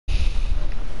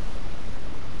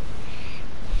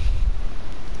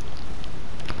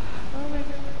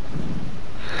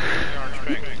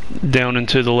Down and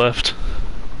to the left.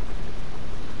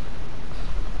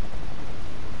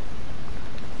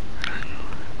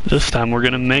 This time we're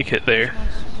gonna make it there.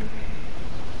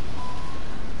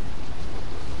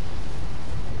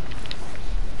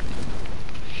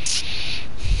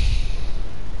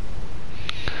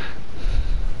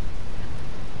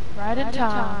 Right in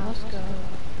time, let's go.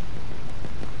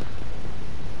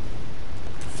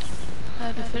 I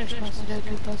had to finish my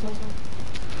Sudoku puzzle.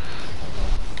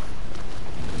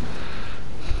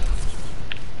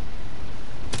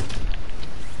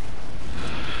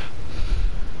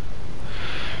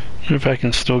 I wonder if I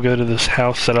can still go to this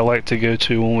house that I like to go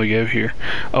to when we go here.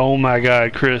 Oh my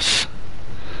god, Chris.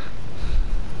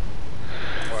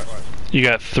 What? You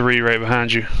got 3 right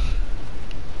behind you.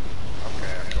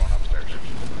 Okay, I'm going upstairs.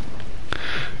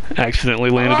 Accidentally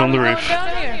landed on the roof. Down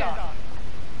here.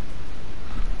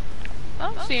 I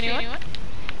don't see anyone.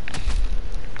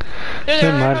 There they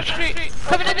are, across the street.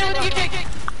 Coming in there with you, Jake.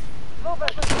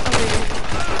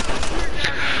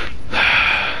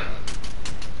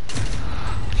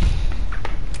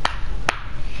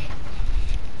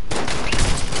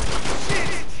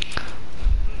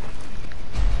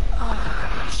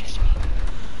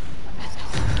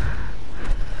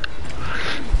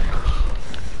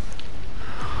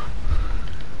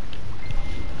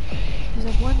 Is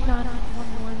it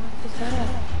 1911? Is that a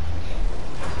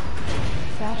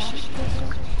fashion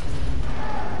business?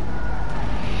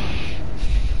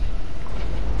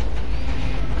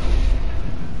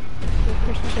 The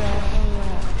Christian,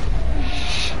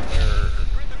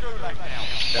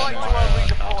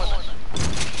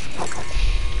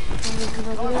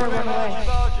 over there, run away.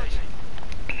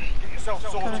 Get yourself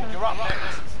sorted, you're up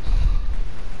next.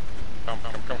 Come.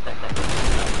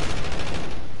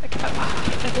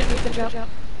 I didn't make the jump.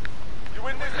 You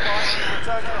win this fight, you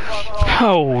return to the front line.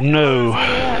 Oh no.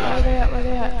 Where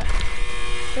they at?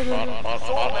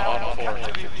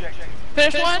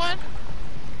 Finish one?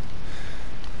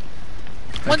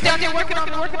 One's down here working on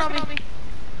me.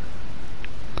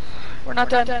 We're not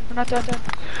done.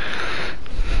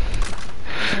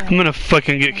 I'm gonna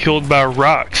fucking get killed by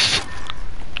rocks.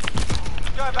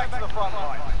 Go back to the front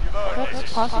line. You've earned it.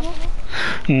 That's possible?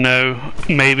 No,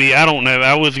 maybe, I don't know.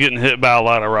 I was getting hit by a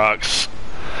lot of rocks.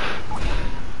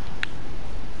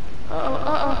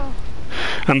 Uh-oh.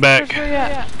 I'm back. Where you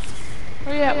at?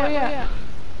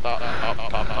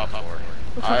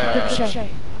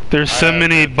 There's so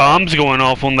many bombs going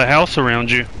off on the house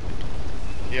around you.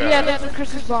 Yeah, that's the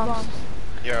Christmas bombs.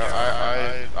 Yeah,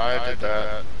 I did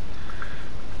that.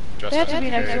 Just They have to be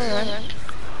in next case. door, right?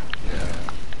 Yeah.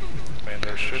 I mean,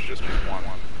 there should just be one.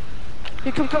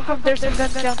 You come. There's some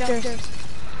guns downstairs.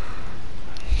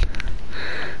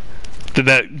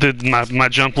 Did my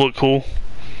jump look cool?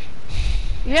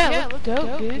 Yeah, it looked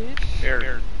dope, dude.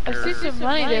 Here. I see some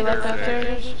money they left out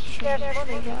there.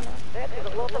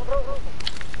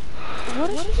 What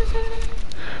did she just say?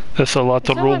 That's a lot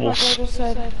of rubles. She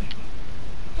said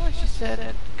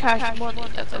cash money.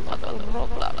 That's a lot of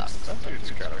Roblox. That dude's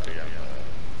gotta be in the...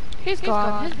 He's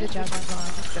gone. His bitch ass is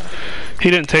gone. He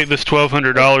didn't take this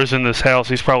 $1,200 in this house.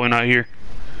 He's probably not here.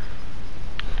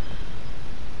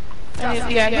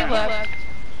 Yeah, he left.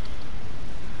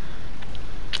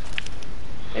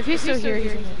 If he's still here,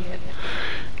 he's an idiot.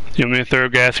 You want me to throw a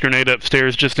gas grenade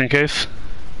upstairs just in case?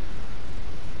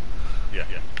 Yeah.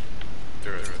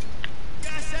 Do it.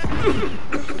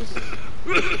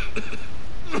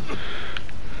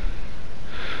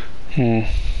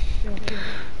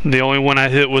 The only one I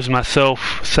hit was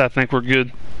myself, so I think we're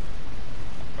good.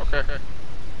 Okay.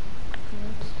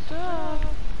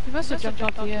 He must have jumped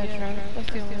off the edge, right?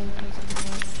 That's the only reason.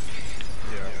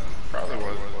 Yeah. Probably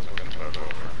wasn't gonna put it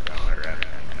over down there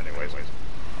anyways.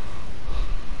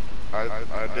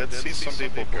 I did see some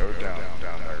people go down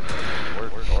there,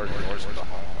 but where's the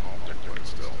home ticket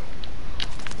still?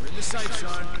 We're in the sight,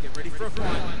 Sean. Get ready for a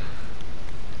fight.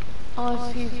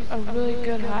 Unless he's a really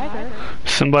good hider.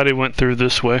 Somebody went through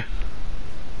this way.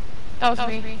 That was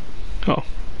me. Oh.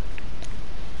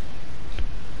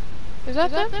 Is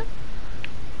that them?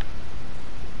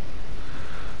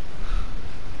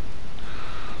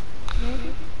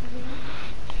 Maybe.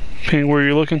 Ping, where are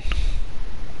you looking?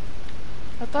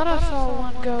 I thought I saw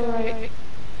one go right.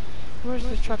 Where's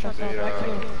the truck I saw? Right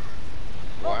here.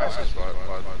 Glasses, but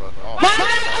oh.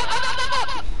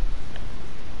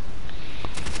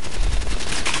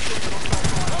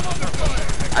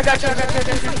 I got you.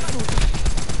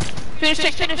 Finish.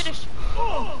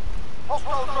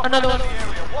 Another one.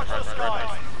 Watch the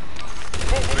skies.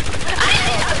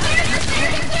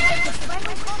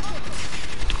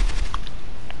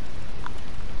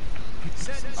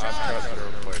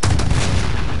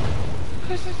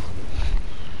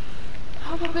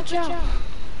 job.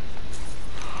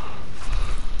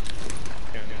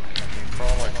 Can you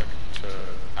crawl like to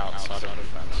outside of the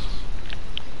fence?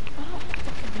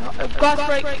 No, glass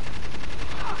break.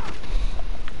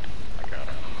 I got it.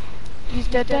 He's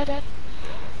dead.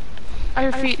 I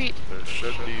hear feet. There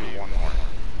should be one more.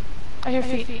 I hear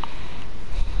feet. Here.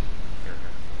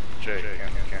 Jake,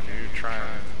 can you try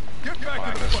and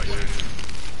find this dude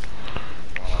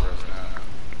while I rest now?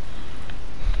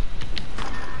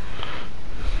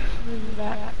 Moving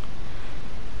back.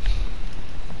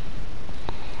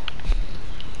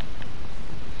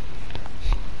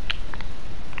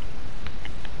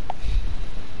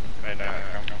 Hey, now,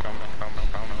 come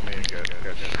with me and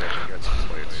get some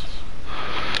plates.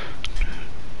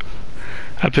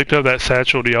 I picked up that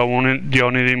satchel. Do y'all want it? Do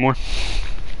y'all need any more?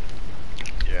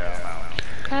 Yeah, I'm out.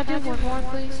 Can I do one more,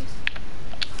 please?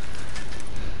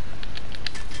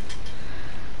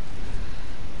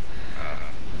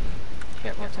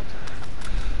 Here, one second.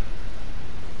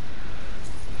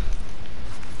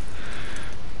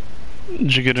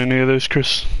 Did you get any of those,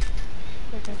 Chris?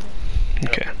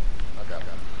 Okay. I got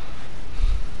that.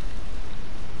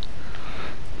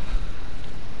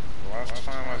 The last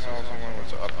time I saw someone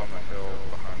was up on the hill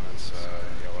behind this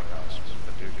yellow house.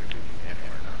 The dude could be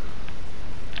anywhere now.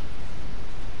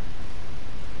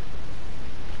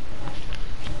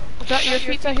 Is that your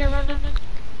feet I hear running?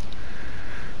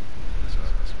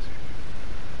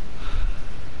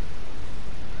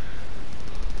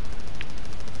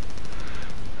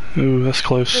 Ooh, that's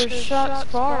close. There's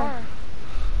shots bar.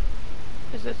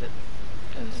 Is it?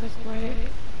 It's like right.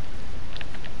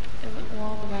 It went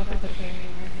along the back of the barrier.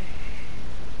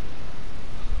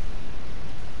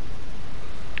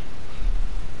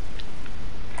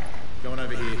 Going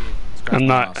over here. Scratch I'm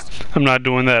my not. last. I'm not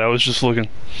doing that. I was just looking.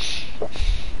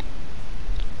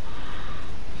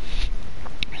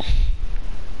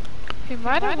 He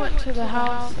might have went to the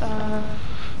house,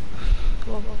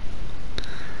 well,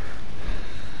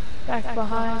 back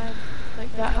behind,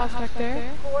 like that house back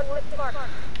there.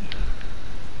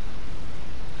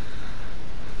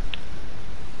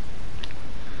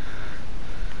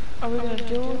 Are we gonna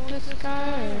deal with this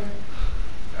guy, or?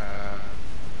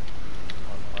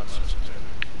 Let's just do it.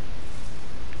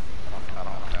 I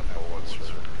don't have bullets for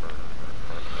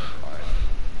fight.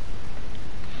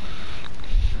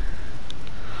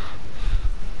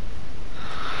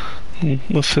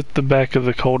 Let's hit the back of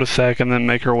the cul-de-sac and then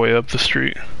make our way up the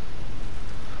street.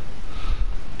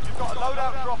 You've got a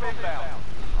loadout drop inbound.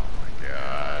 Oh my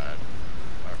god.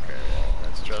 Okay, well,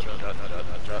 it's just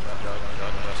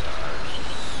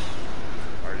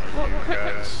Are you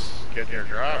guys getting your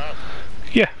drop?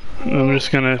 Yeah, I'm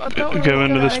just gonna go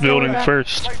into this building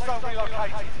first. Safe zone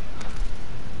relocated.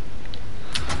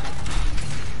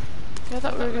 I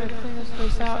thought we were gonna clean this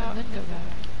place out and then go back.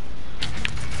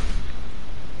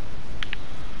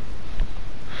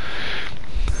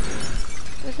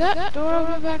 Is that door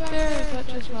open back there, or is that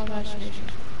just my imagination?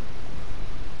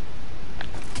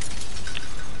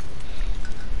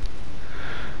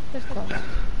 It's closed.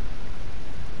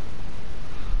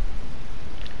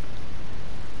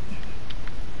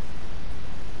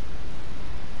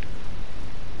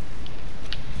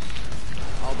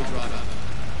 I'll be driving.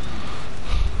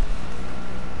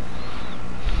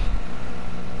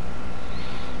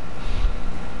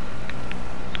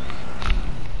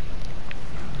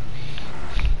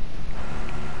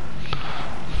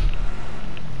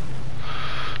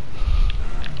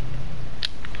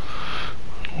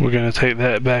 We're gonna take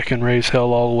that back and raise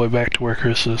hell all the way back to where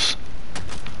Chris is.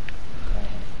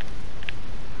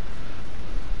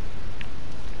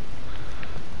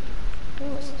 Ooh,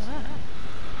 what's that?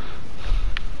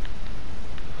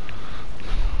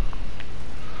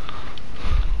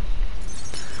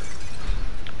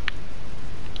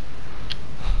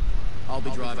 I'll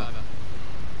be driving.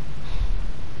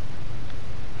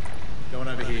 Going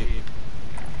over here.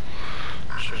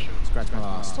 Scratch my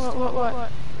last.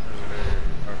 What?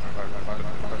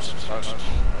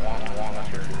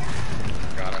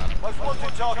 Got it. Most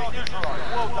wanted target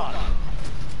neutralized. Well done.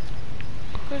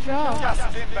 Good job. Gas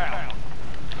is inbound.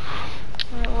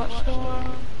 Alright, watch door.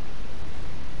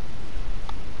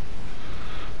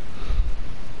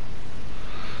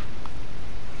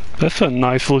 That's a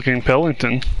nice looking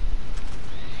Pellington.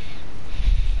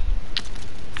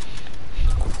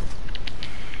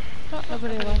 Oh,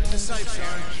 nobody likes The this. safe zone.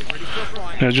 Get ready for a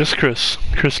fight. No, just Chris.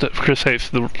 Chris hates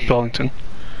the Pellington.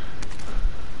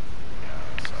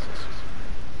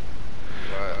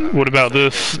 But, What about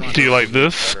this? Do you like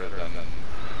this? better than-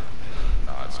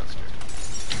 no, it's not stupid.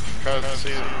 Because,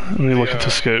 see, Let me look at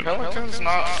the scope. Pelican's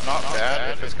not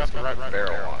bad if it's got the right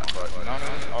barrel on it, but none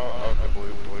of the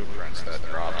blueprints that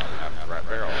drop have the right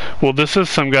barrel. Well, this is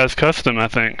some guy's custom, I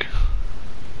think.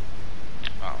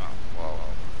 Oh, well,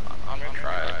 I'm gonna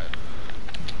try it.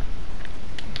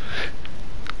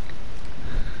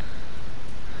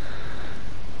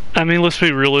 I mean, let's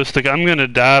be realistic. I'm gonna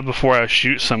die before I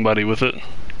shoot somebody with it.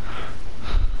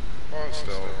 Well,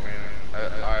 still, I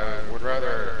mean, I would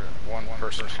rather one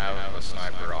person have a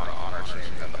sniper on our team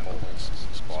than the whole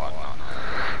squad not.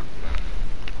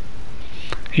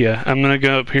 Yeah, I'm gonna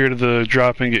go up here to the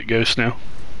drop and get Ghost now.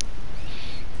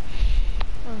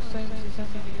 Oh, same as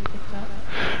something you picked up.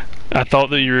 I thought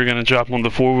that you were gonna drop on the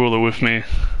 4-wheeler with me,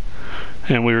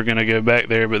 and we were gonna go back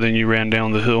there, but then you ran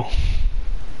down the hill.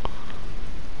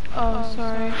 Oh,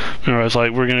 sorry. And I was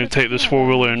like, we're gonna take this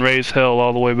 4-wheeler and raise hell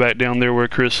all the way back down there where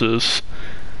Chris is.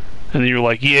 And then you were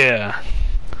like, yeah.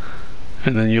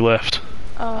 And then you left.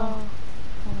 Oh.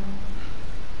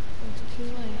 It's too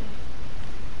late.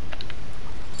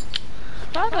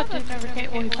 Surprised that dude never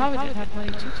came. Well, he probably didn't have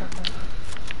money to come back.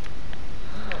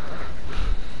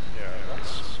 Yeah,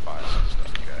 that's spies and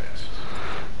stuff,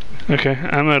 guys. Okay,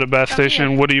 I'm at a buy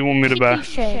station. What do you want me to buy?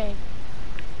 Shade.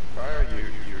 Why are you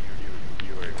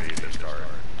UAV this card?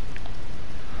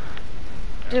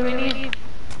 Do we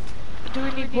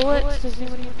need bullets? Does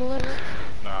anyone need bullets?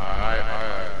 No, I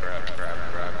grab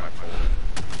my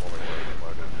fully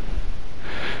loaded.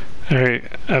 Alright,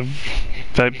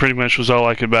 that pretty much was all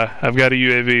I could buy. I've got a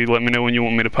UAV. Let me know when you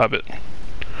want me to pop it.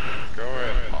 Go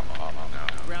ahead, pop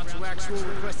now. Ground to actual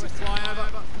requesting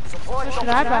flyover. Supply What should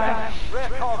I buy? Rare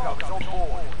cargo is on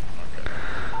board.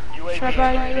 Should I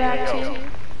buy you that too?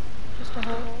 Just a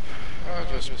whole.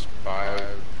 Just buy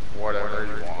whatever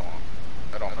you want.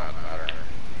 It don't matter.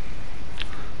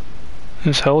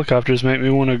 These helicopters make me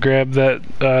want to grab that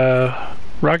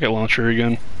rocket launcher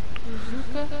again.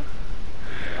 Bazooka?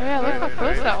 Oh yeah, look how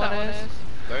close that one is.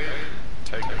 They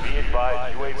take it. Be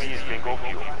advised, UAV is bingo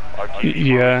fuel.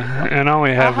 Yeah, and I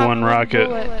only have one rocket.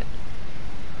 Bullet.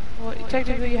 Well,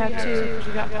 technically you have two because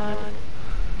you got one.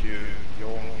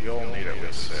 You'll need at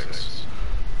least 6.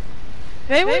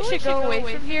 Maybe we should go away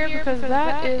from here because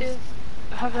that is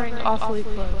hovering awfully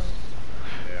close.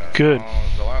 Yeah. Good.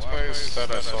 The last place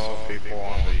that I saw people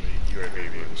on the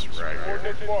UAV was right here.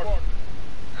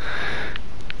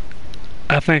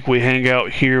 I think we hang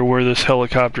out here where this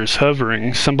helicopter's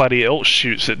hovering. Somebody else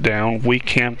shoots it down. We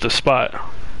camp the spot.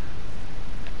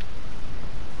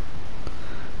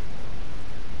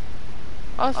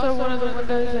 Also, one of the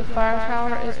windows in fire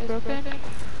tower is broken.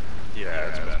 Yeah,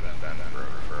 it's been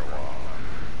for a while.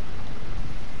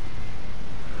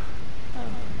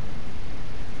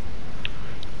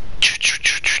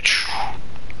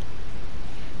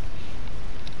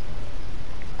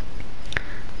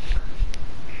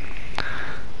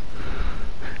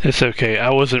 It's okay. I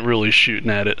wasn't really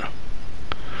shooting at it.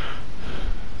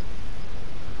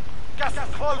 Gas is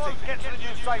closing. Get to the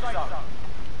new safe zone.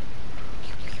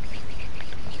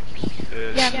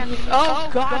 Yeah. Oh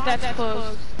god, that's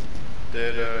close.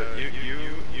 Did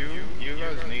you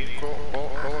guys need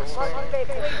bullets?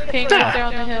 Ping right there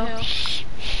on the hill.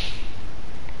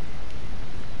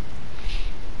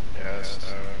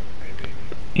 Yes,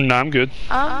 maybe. No, I'm good.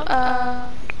 I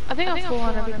think I'm full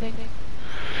on everything.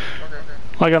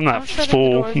 Like, I'm not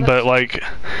full, but like,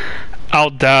 I'll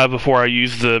die before I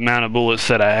use the amount of bullets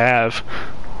that I have.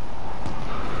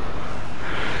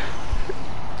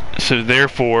 So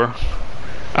therefore,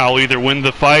 I'll either win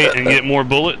the fight and get more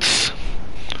bullets,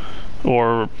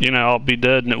 or, you know, I'll be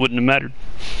dead and it wouldn't have mattered.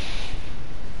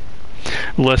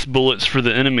 Less bullets for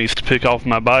the enemies to pick off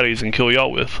my bodies and kill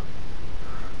y'all with.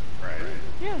 Right.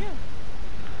 Yeah.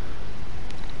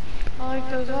 I like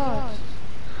those odds.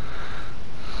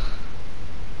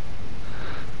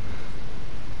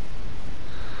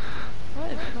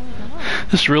 What is going on?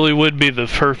 This really would be the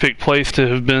perfect place to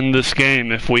have been this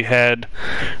game if we had,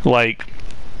 like,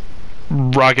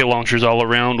 rocket launchers all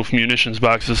around with munitions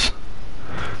boxes.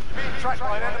 Being tracked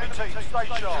by an enemy team. Stay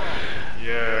sharp.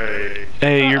 Yay.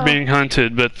 Hey, you're being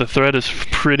hunted, but the threat is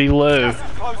pretty low. Gas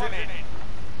is closing in.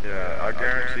 Yeah, I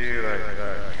guarantee you that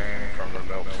came from the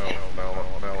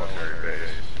military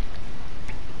base.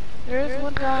 There is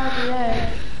one guy on the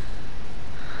edge.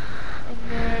 And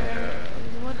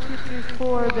there's 1, 2, 3,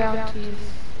 4 bounties.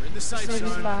 We're in the safe Maybe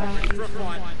zone. 5. Ready for a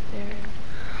fight. There.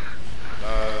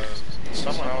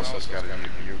 Someone else has got a UAV,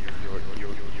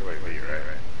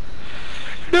 right?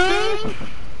 No!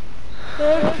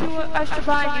 I should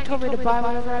buy and you told me to buy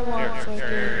whatever I want, so I did.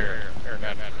 Here,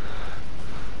 Ned.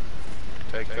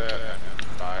 Take that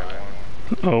and buy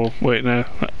one. Oh, wait, no.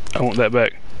 I want that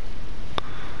back.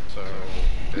 So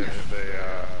if they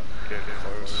get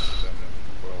close, then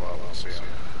we'll see them.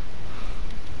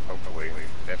 Hopefully,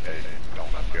 if they don't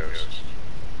have ghosts.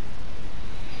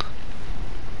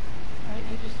 Alright,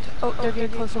 you just... Oh, they're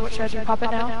getting closer. What should I do? Pop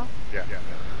it now? Yeah.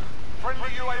 Friendly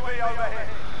UAV overhead.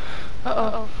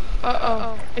 Uh-oh.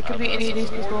 Uh-oh. It could be any of these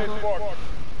people.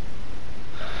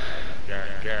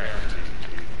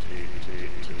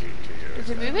 Is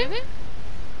it moving? Is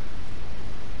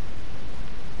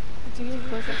he getting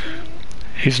closer to you?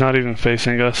 He's not even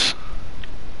facing us.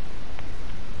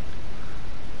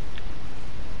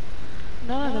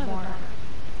 None of them are.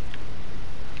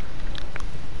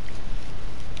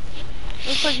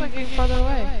 Looks like you're getting farther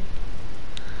away.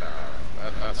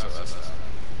 That's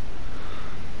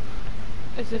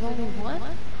Is it only one?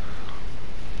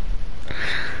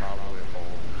 probably a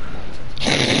whole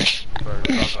but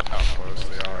because of how close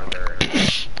they are, they're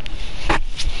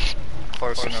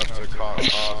close enough to cause it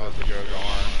to go to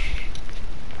orange.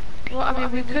 Well, I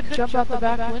mean, we could jump out the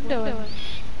back window and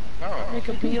make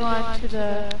a beeline to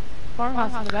the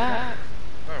farmhouse in the back.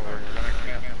 No, we're gonna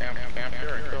camp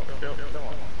here and kill them.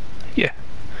 Yeah.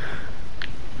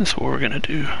 That's what we're gonna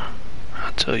do.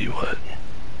 I'll tell you what.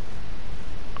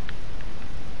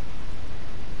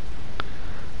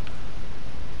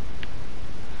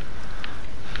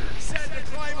 Set the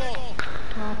Claymore!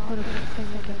 I'll put a thing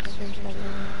up the stairs by the way.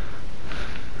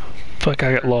 Fuck,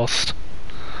 I got lost.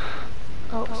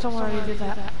 Oh, someone already did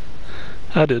that.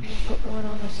 I did. Put one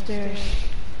on the stairs.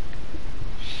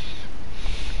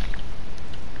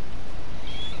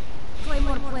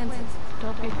 Claymore planted.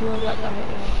 Don't be blown up by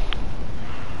it yet.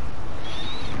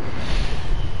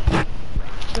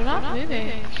 They're not moving.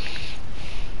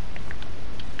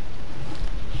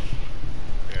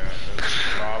 Yeah, it's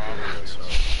probably so.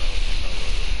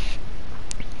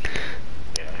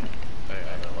 Yeah, they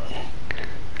have it left.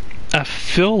 I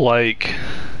feel like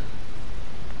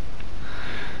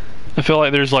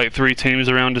there's like 3 teams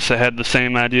around us that had the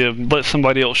same idea of let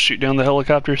somebody else shoot down the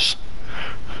helicopters.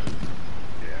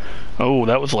 Oh,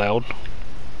 that was loud.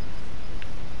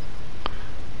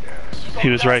 He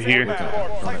was right here.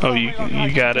 Oh, you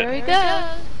got There he it. goes.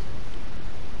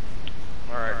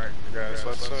 Alright, guys,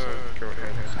 let's go ahead.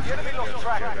 The enemy lost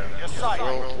track. You're safe.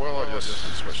 We'll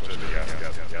just switch to the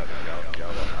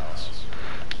yellow house.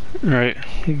 Right,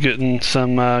 getting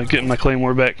my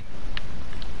claymore back.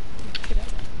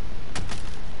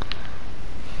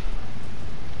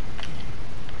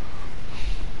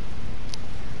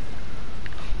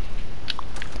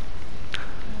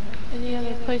 Any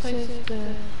other places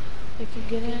they can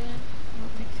get in? I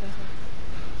don't think so.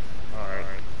 Alright.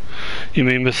 You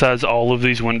mean besides all of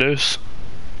these windows?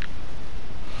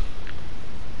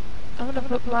 I'm gonna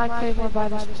put my claymore by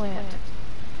this plant.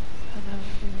 I know,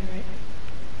 you're right.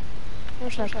 Where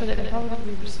should I put it? I probably wouldn't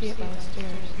be able to see it by the stairs.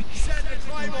 Set the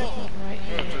I'll put Claymore! one right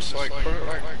Yeah, here. just like put it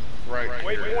like right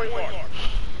here.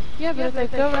 Yeah, but if they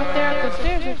go right there up the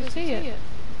stairs, they can see it.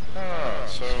 No,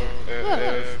 so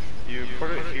if you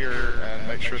put it here and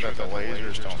make sure that the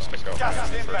lasers don't stick out on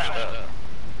the first step,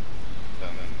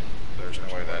 then there's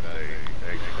no way that they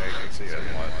can see it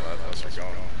unless they're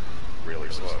going really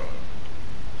slow.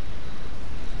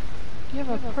 You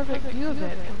have a perfect view of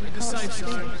it. And we In the can't safe see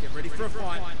zone, it. get ready for a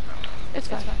fight. It's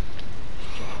fine.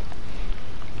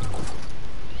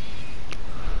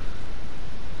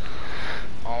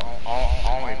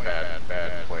 Only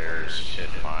bad players hit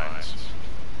mines.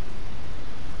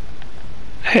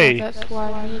 Hey, That's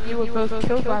why me and you were both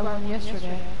killed by one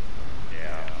yesterday.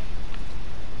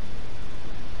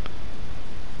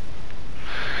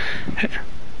 Yeah.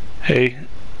 hey.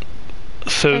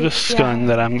 So Hey, this yeah. gun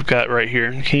that I've got right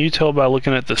here, can you tell by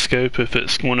looking at the scope if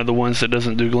it's one of the ones that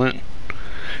doesn't do glint?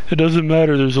 It doesn't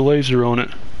matter, there's a laser on it.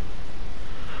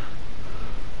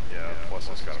 Yeah, plus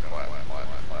it's got a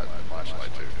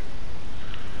flashlight too.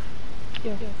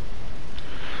 Yeah.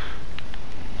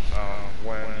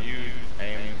 When you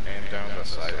aim down the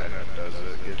sight and it does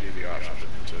it give you the option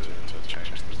to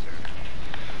change the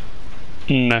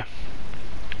zoom? No. It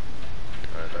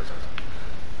doesn't.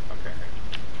 Okay.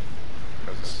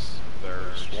 Because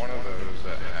there's one of those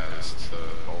that has the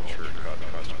ultra cut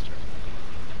custom zoom.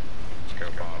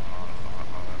 Let's go on.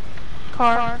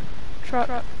 Car. Truck.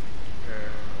 Okay,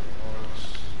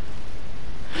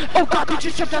 Oh god, they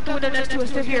just jumped out the window next to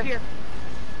us. They're here.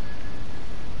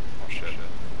 oh shit.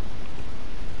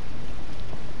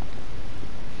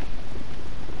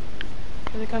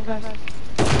 Here they come, guys.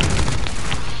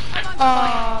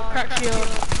 Oh, crack shield.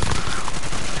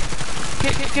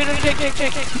 Get him, Jake.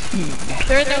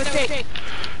 They're in there with Jake.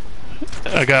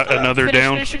 I got another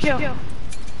down. Finish your kill.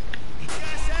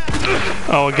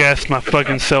 Oh, I gassed my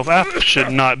fucking self. I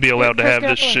should not be allowed to have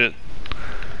this shit.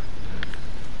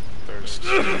 there's...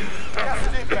 Gas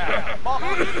is inbound.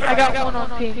 Marking I got one on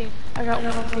ping. I got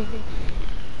one on ping.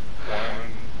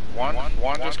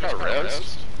 One just got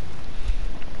rezzed.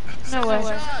 No way.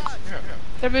 Yeah.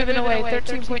 They're moving away.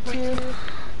 13.2.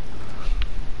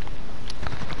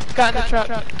 Got in the truck.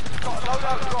 got a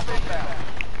loadout drop inbound.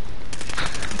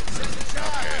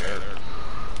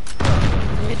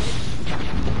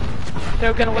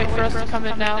 They're gonna wait for us to come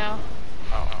in now.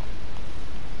 Oh.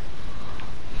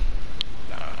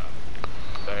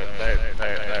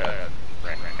 They're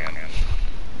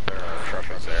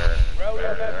truckers there.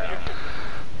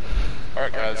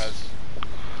 Alright guys.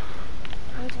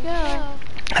 Let's go.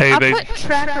 Hey, I they. put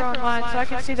tracker on mine so I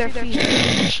can see their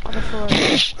feet on the floor.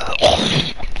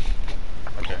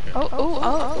 Okay.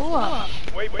 Oh.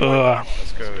 Wait.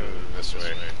 Let's go this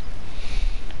way.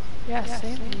 Yeah,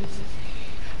 same.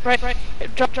 Right.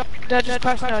 Drop. That just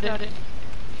press noted. I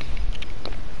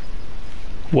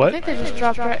What? think they just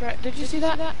dropped right. Did you see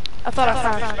that? I thought I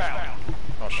found it.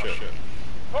 Oh shit.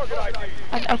 Target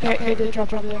ID. Okay, they did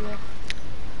drop over there.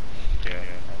 Yeah.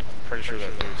 I'm pretty sure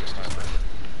that dude's a sniper.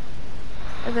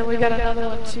 And then we got another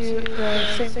one too, the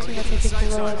same team I think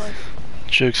below us.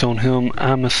 Joke's on him.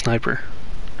 I'm a sniper.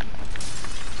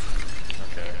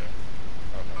 Okay.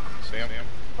 See him?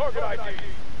 Target ID.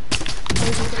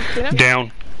 Get him?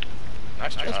 Down.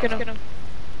 Nice job. Let's get him.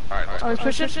 Alright, Are we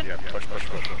pushing? Yeah, push. Go.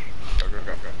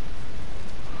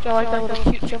 Do you like that little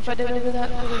cute jump I did over that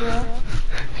little girl?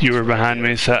 You were behind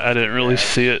me, so I didn't really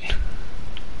see it.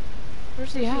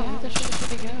 Where's he at? That shit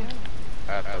pretty good.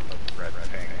 At the red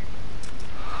ping.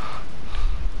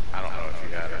 I don't know if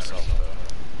he had herself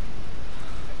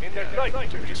though. In their sight.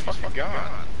 Dude, he's fucking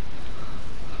gone.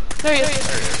 There he is.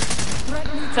 There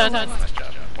he is. Done. Nice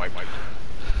job. Wipe.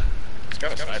 He's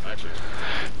got a sniper too.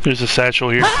 There's a satchel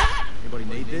here. Anybody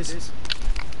need this?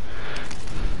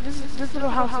 This little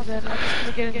house is in. I'm just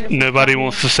gonna get in here. Nobody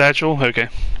wants the satchel? Okay.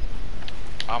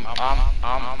 I'm full. I've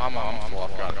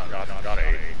got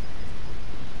 8.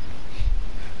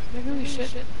 Maybe we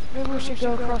should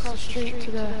go across the street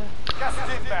to the... Gas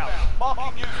is inbound.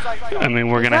 Marking new safe I zone. mean,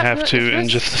 we're gonna have to in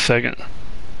just a second.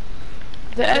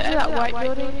 The edge of that white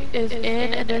building is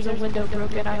in, and there's a window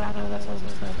broken. I don't know that's all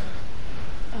this stuff.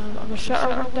 I'm gonna shut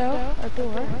our window, our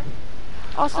door.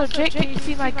 Also, Jake, can you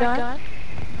see my gun?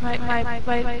 My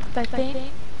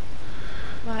thing?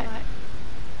 My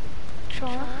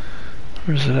charm?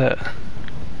 Where's it at?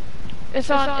 It's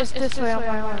this way on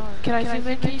my arm. Can I zoom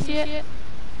in? Can you see it?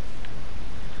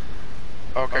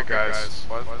 Okay, guys.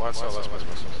 Let's.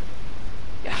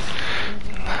 Yeah.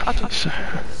 I'll talk to you.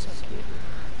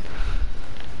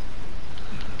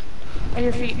 Are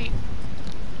your feet?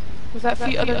 Was that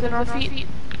feet other than our feet?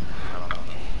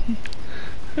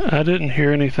 I didn't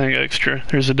hear anything extra.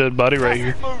 There's a dead body right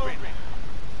here. Moving.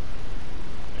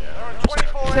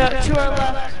 So, to our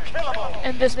left,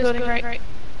 in this building right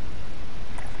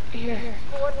here.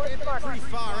 Pretty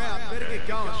far out. Better get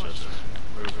going.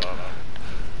 Move up.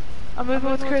 I'm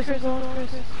moving with Chris. I'm going with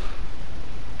Chris.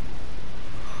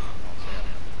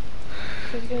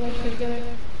 Stay together.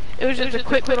 It was just a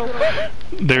quick little...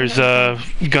 There's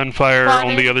gunfire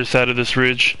on the other side of this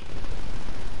ridge.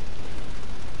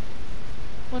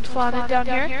 One's flying in down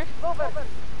here.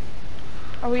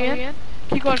 Are we in?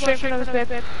 Keep going straight for us,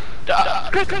 babe.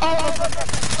 Chris,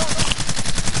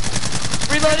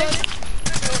 reloading.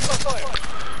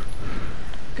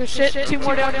 Good shit. 2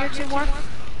 more down here. 2 more.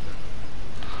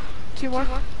 2 more.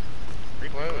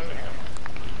 Reload.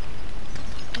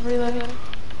 I'm reloading.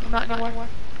 I'm not anymore.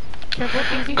 Careful,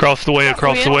 easy. Across the way.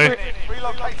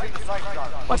 Relocating the safe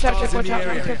zone. Watch out, Chip. Watch out.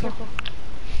 Be careful.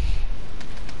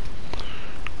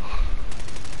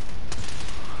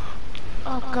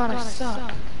 Oh god, I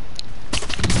suck.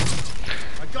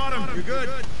 I got him. You're good.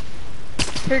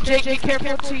 Here, Jake, be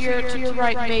careful to your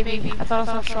right, maybe. I thought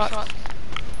I saw shots.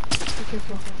 Be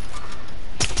careful.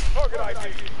 Target ID.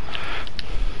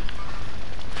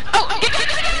 Oh!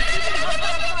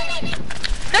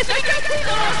 Nice to meet you!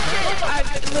 I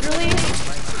literally...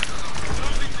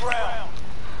 Losing ground.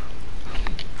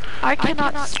 I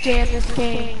cannot stand this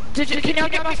game. Can y'all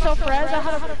get myself res? I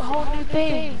had a whole new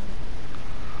thing.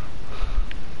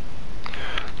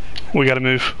 We gotta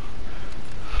move.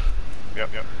 Yep.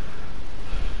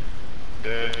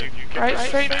 Right,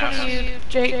 straight in front of you,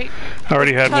 Jake. I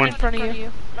already had Ton one. in front of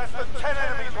you. Less than 10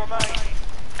 enemies remain.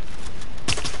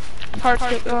 Hard to...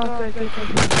 Oh, good.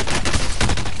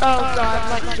 Oh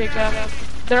god, like Jacob.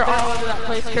 They're all over that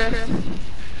place, Chris.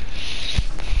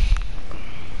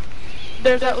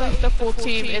 There's at least a full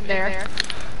team in there.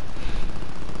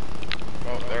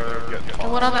 Oh, they're getting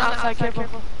And one on the outside,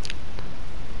 careful.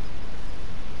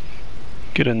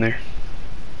 Get in there.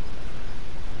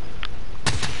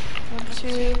 2.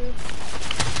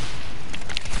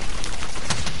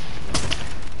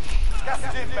 Gas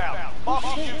is inbound. Mark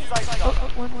the new safe zone.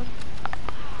 1.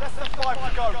 Less than 5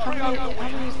 to go. How Bring many, over the how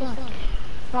win. many is left?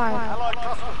 5. Allied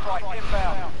cluster strike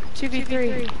inbound.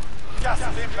 2v3. Gas is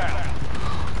inbound.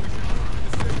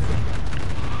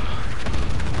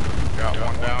 Got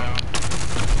one down.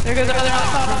 There goes the other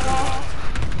outside on the wall.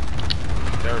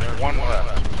 There's one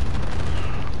left.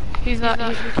 He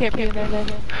can't be in there then.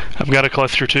 I've got a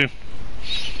cluster too.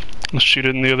 Let's shoot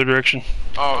it in the other direction.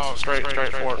 Oh, straight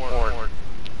forward. Troops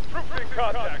in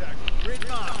contact. Grid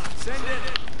mark. Send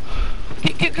it.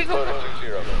 Go.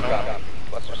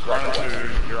 Run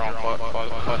into your own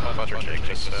cluster, Jake.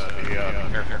 Just here.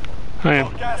 I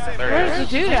am. Gas in. There Where he did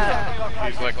is. you do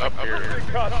that? He's like up here. Troops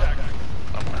in contact.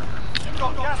 Somewhere. You've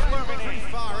got gas moving in.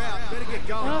 Far out. Better get I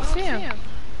going. don't see him.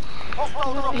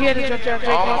 Hostile dropping He had to in. jump down. Jake,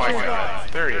 Oh watch my it. god.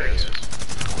 There he is.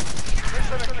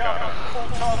 Mission and cover. All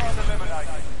targets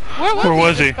eliminated. Where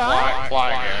was he?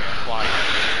 Fly again.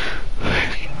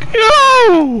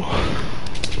 Yo!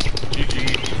 GG.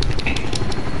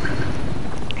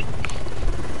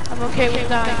 I'm okay with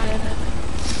dying then.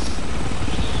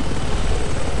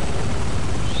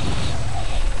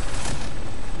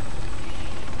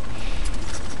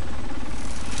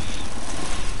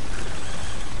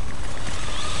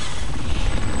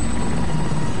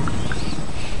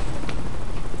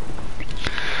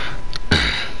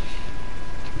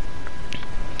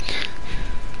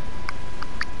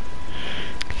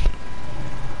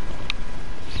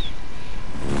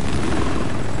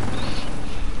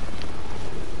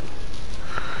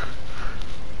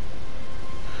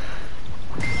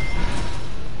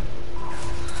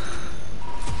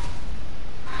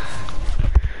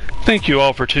 Thank you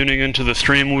all for tuning into the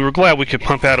stream. We were glad we could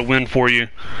pump out a win for you.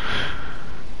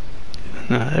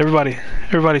 Everybody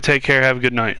take care. Have a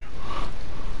good night.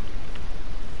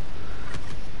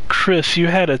 Chris, you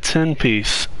had a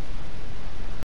 10-piece.